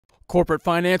Corporate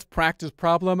finance practice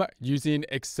problem using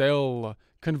Excel.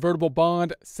 Convertible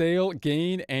bond sale,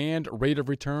 gain, and rate of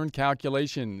return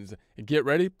calculations. Get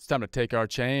ready, it's time to take our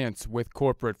chance with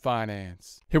corporate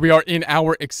finance. Here we are in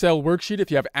our Excel worksheet.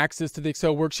 If you have access to the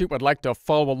Excel worksheet, would like to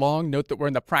follow along, note that we're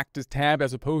in the practice tab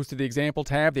as opposed to the example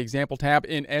tab. The example tab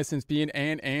in essence being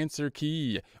an answer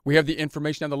key. We have the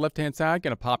information on the left-hand side,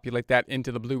 going to populate that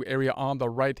into the blue area on the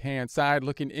right-hand side,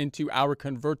 looking into our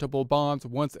convertible bonds.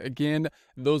 Once again,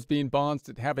 those being bonds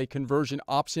that have a conversion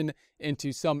option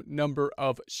into some number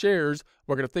of shares.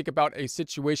 We're going to think about a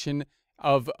situation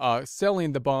of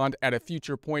selling the bond at a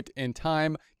future point in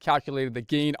time, calculated the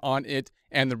gain on it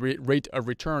and the rate of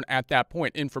return at that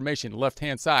point. Information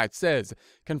left-hand side says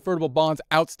convertible bonds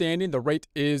outstanding, the rate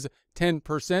is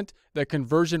 10%. The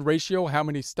conversion ratio, how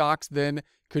many stocks then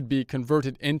could be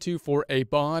converted into for a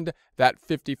bond, that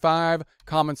 55.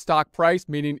 Common stock price,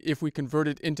 meaning if we convert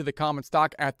it into the common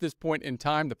stock at this point in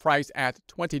time, the price at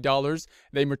 $20.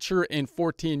 They mature in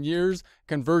 14 years.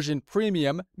 Conversion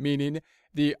premium, meaning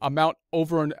the amount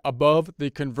over and above the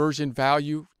conversion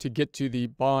value to get to the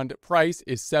bond price,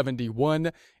 is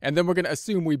 71. And then we're going to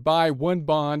assume we buy one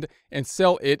bond and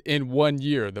sell it in 1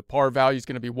 year. The par value is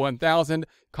going to be 1,000.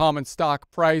 Common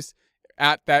stock price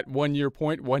at that 1 year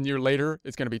point, 1 year later,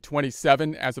 it's going to be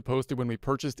 27, as opposed to when we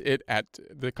purchased it at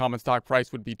the common stock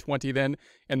price would be 20 then.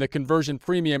 And the conversion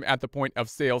premium at the point of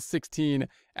sale, 16,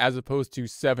 as opposed to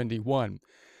 71.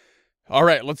 All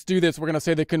right, let's do this. We're going to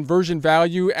say the conversion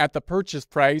value at the purchase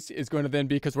price is going to then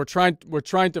be, because we're trying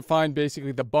to find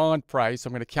basically the bond price.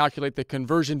 I'm going to calculate the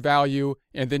conversion value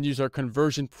and then use our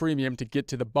conversion premium to get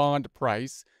to the bond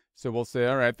price. So we'll say,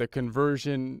 all right, the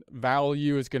conversion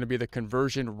value is going to be the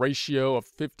conversion ratio of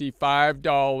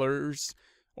 $55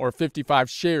 or 55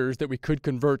 shares that we could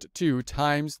convert to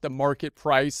times the market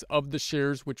price of the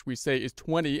shares, which we say is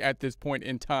 20 at this point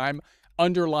in time.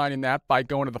 Underlining that by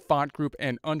going to the font group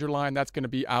and underline, that's going to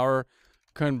be our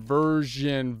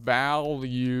conversion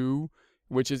value,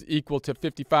 which is equal to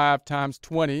 55 times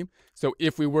 20. So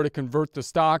if we were to convert the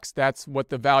stocks, that's what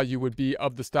the value would be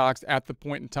of the stocks at the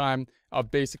point in time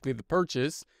of basically the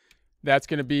purchase. That's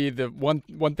going to be the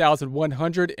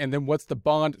 1,100. And then what's the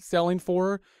bond selling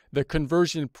for? The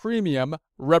conversion premium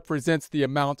represents the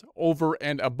amount over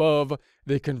and above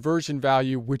the conversion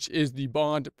value, which is the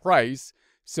bond price.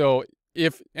 So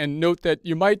and note that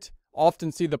you might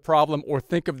often see the problem or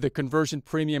think of the conversion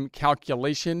premium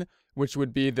calculation, which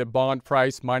would be the bond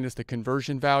price minus the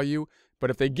conversion value. But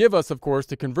if they give us, of course,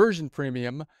 the conversion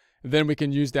premium, then we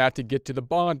can use that to get to the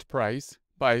bond price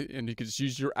and you can just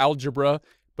use your algebra,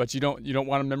 but you don't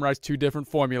want to memorize two different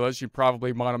formulas. You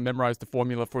probably want to memorize the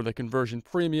formula for the conversion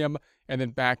premium and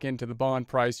then back into the bond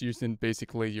price using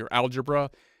basically your algebra.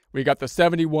 We got the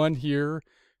 71 here.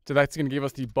 So that's going to give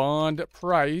us the bond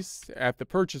price at the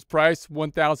purchase price,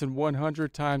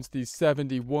 1,100 times the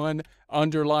 71.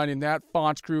 Underlining that,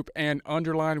 font group and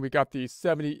underline. We got the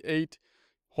 78.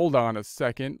 Hold on a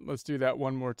second. Let's do that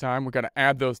one more time. We've got to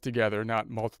add those together,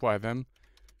 not multiply them.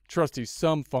 Trusty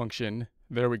sum function.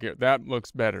 There we go. That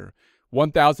looks better.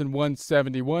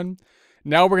 1,171.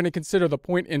 Now we're going to consider the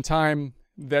point in time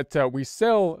that we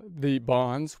sell the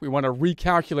bonds. We want to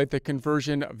recalculate the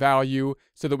conversion value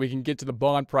so that we can get to the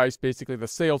bond price, basically the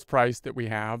sales price that we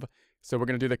have. So we're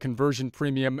going to do the conversion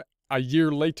premium a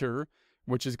year later,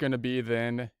 which is going to be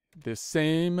then the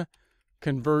same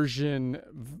conversion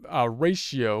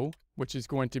ratio, which is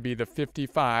going to be the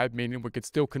 55, meaning we could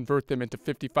still convert them into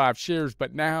 55 shares,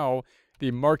 but now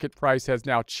the market price has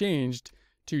now changed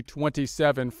to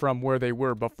 27 from where they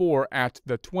were before at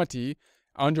the 20.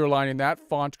 Underlining that,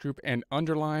 font group and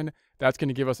underline, that's going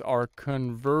to give us our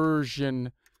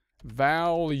conversion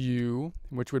value,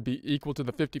 which would be equal to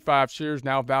the 55 shares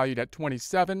now valued at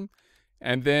 27.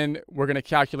 And then we're going to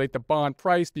calculate the bond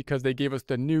price because they gave us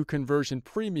the new conversion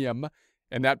premium.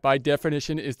 And that by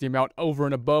definition is the amount over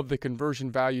and above the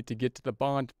conversion value to get to the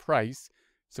bond price.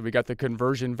 So we got the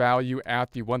conversion value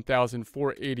at the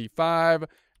 1,485,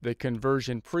 the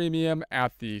conversion premium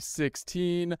at the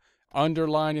 16.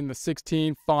 Underlining the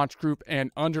 16, font group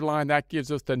and underline, that gives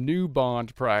us the new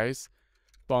bond price,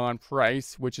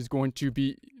 which is going to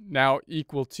be now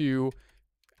equal to,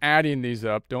 adding these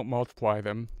up, don't multiply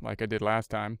them like I did last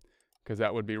time, because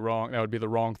that would be wrong. That would be the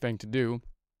wrong thing to do.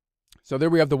 So there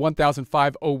we have the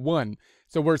 1,501.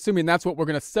 So we're assuming that's what we're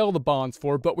going to sell the bonds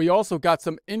for, but we also got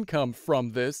some income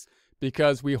from this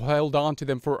because we held on to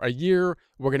them for a year.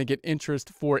 We're going to get interest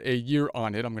for a year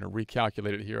on it. I'm going to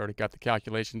recalculate it here. I already got the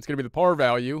calculation. It's going to be the par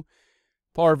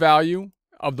value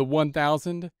of the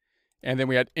 1,000. And then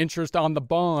we had interest on the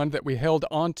bond that we held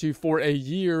onto for a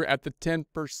year at the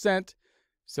 10%.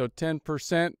 So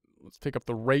 10%, let's pick up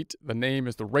the rate. The name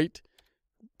is the rate.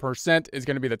 Percent is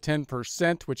going to be the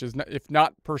 10%, which is, if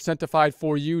not percentified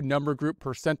for you, number group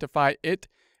percentify it.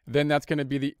 Then that's going to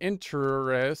be the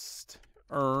interest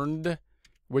earned,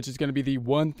 which is going to be the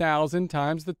 1,000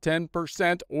 times the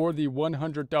 10% or the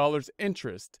 $100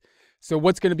 interest. So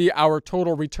what's going to be our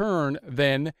total return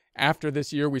then after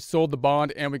this year? We sold the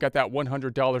bond and we got that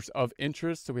 $100 of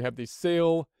interest. So we have the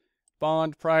sale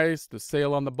bond price, the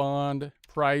sale on the bond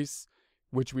price,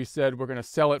 which we said we're going to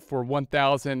sell it for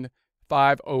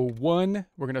 $1,501.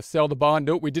 We're going to sell the bond.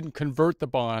 Note, we didn't convert the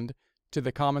bond to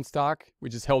the common stock. We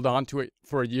just held on to it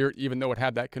for a year, even though it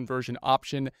had that conversion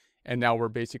option. And now we're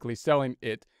basically selling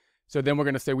it. So then we're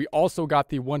going to say we also got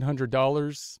the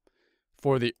 $100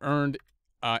 for the earned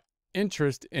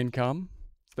interest income.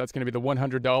 So that's going to be the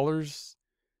 $100.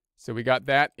 So we got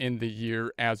that in the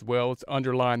year as well. Let's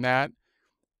underline that.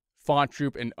 Font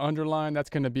group and underline. That's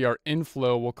going to be our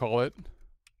inflow, we'll call it.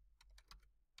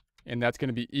 And that's going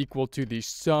to be equal to the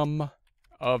sum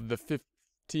of the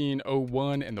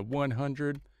 1501 and the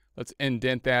 100. Let's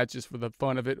indent that just for the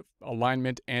fun of it.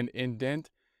 Alignment and indent.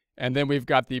 And then we've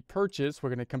got the purchase. We're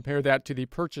going to compare that to the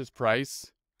purchase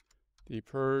price. The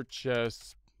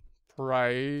purchase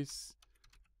price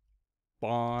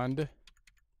bond,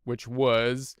 which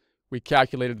was, we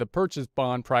calculated the purchase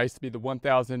bond price to be the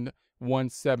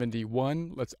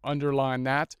 $1,171. Let's underline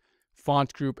that.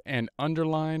 Font group and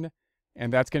underline.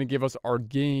 And that's going to give us our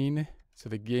gain. So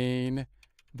the gain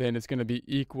then is going to be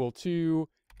equal to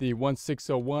the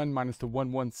 1601 minus the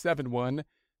 1171.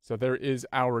 So there is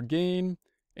our gain,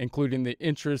 including the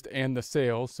interest and the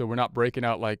sale. So we're not breaking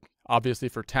out, like, obviously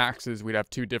for taxes, we'd have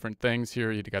two different things here.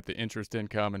 You'd got the interest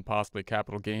income and possibly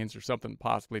capital gains or something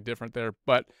possibly different there.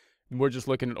 But we're just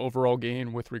looking at overall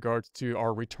gain with regards to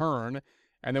our return.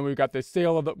 And then we've got the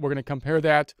sale of the, we're going to compare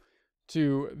that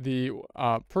to the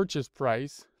purchase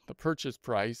price,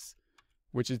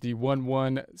 which is the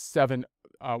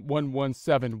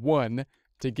 1171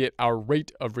 to get our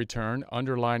rate of return,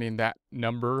 underlining that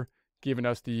number, giving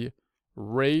us the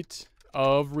rate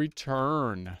of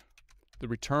return, the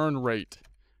return rate,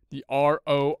 the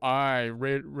ROI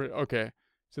rate. Okay,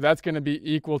 so that's going to be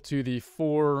equal to the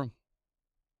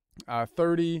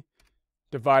 430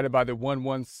 divided by the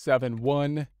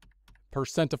 1171.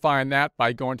 Percentifying that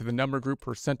by going to the number group,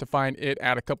 percentifying it,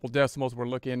 add a couple decimals, we're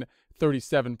looking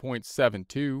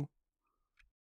 37.72.